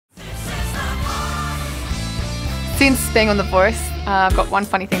Since being on The Voice, I've got one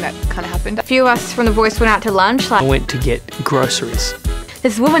funny thing that kind of happened. A few of us from The Voice went out to lunch. I went to get groceries.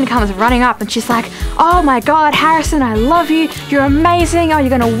 This woman comes running up and she's like, "Oh my God, Harrison, I love you. You're amazing. Oh,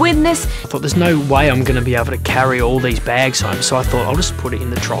 you're going to win this." I thought there's no way I'm going to be able to carry all these bags home, so I thought I'll just put it in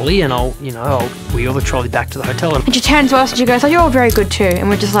the trolley and I'll wheel the trolley back to the hotel. And she turns to us and she goes, "Oh, you're all very good too." And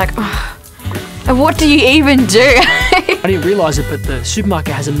we're just like, "Oh, and what do you even do?" I didn't realise it, but the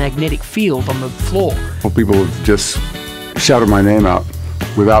supermarket has a magnetic field on the floor. Well, people would just shouted my name out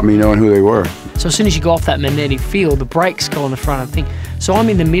without me knowing who they were. So as soon as you go off that magnetic field, the brakes go on the front of the thing. So I'm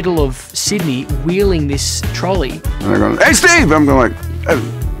in the middle of Sydney wheeling this trolley. And they're going, "Hey, Steve!" I'm going like,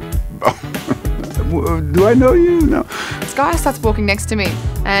 "Do I know you?" No. This guy starts walking next to me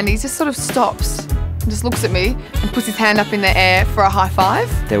and he just sort of stops and just looks at me and puts his hand up in the air for a high five.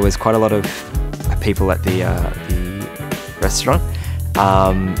 There was quite a lot of people at the restaurant,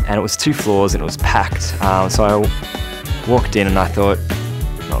 and it was 2 floors and it was packed. So I walked in and I thought,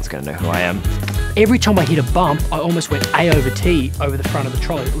 no one's going to know who I am. Every time I hit a bump, I almost went A over T over the front of the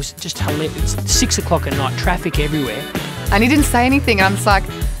trolley. It was just hilarious. It's 6 o'clock at night, traffic everywhere. And he didn't say anything and I'm just like,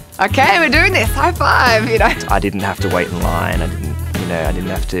 okay, we're doing this, high five, you know. I didn't have to wait in line. I didn't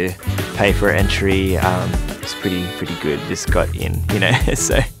have to pay for entry. It was pretty good. Just got in,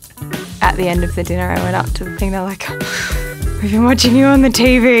 so. At the end of the dinner, I went up to the thing. They're like, "We've been watching you on the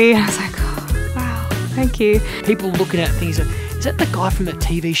TV." And I was like, "Oh, wow, thank you." People looking at things like, is that the guy from that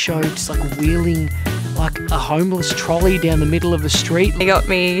TV show just like wheeling like a homeless trolley down the middle of the street? They got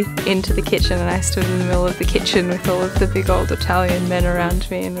me into the kitchen and I stood in the middle of the kitchen with all of the big old Italian men around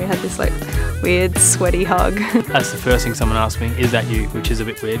me and we had this like weird sweaty hug. That's the first thing someone asked me, "Is that you?" Which is a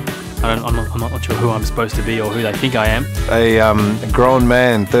bit weird. I'm not sure who I'm supposed to be or who they think I am. A grown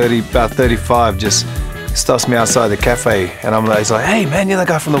man, about 35, just stops me outside the cafe and he's like, "Hey man, you're the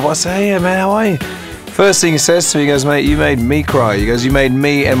guy from The Voice." "Hey, yeah man, how are you?" First thing he says to me, he goes, "Mate, you made me cry." He goes, "You made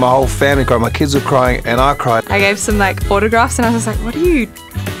me and my whole family cry. My kids were crying and I cried." I gave some like autographs and I was just like, what do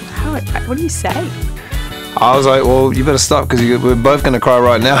you say? I was like, "Well, you better stop because we're both going to cry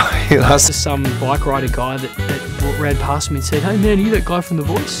right now." There's some bike rider guy that ran past me and said, "Hey man, are you that guy from The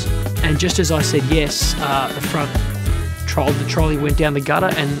Voice?" And just as I said yes, the trolley went down the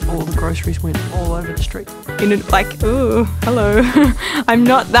gutter and all the groceries went all over the street. Like, "Ooh, hello." I'm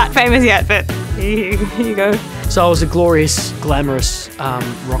not that famous yet, but here you go. So it was a glorious, glamorous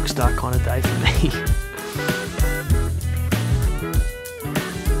rock star kind of day for me.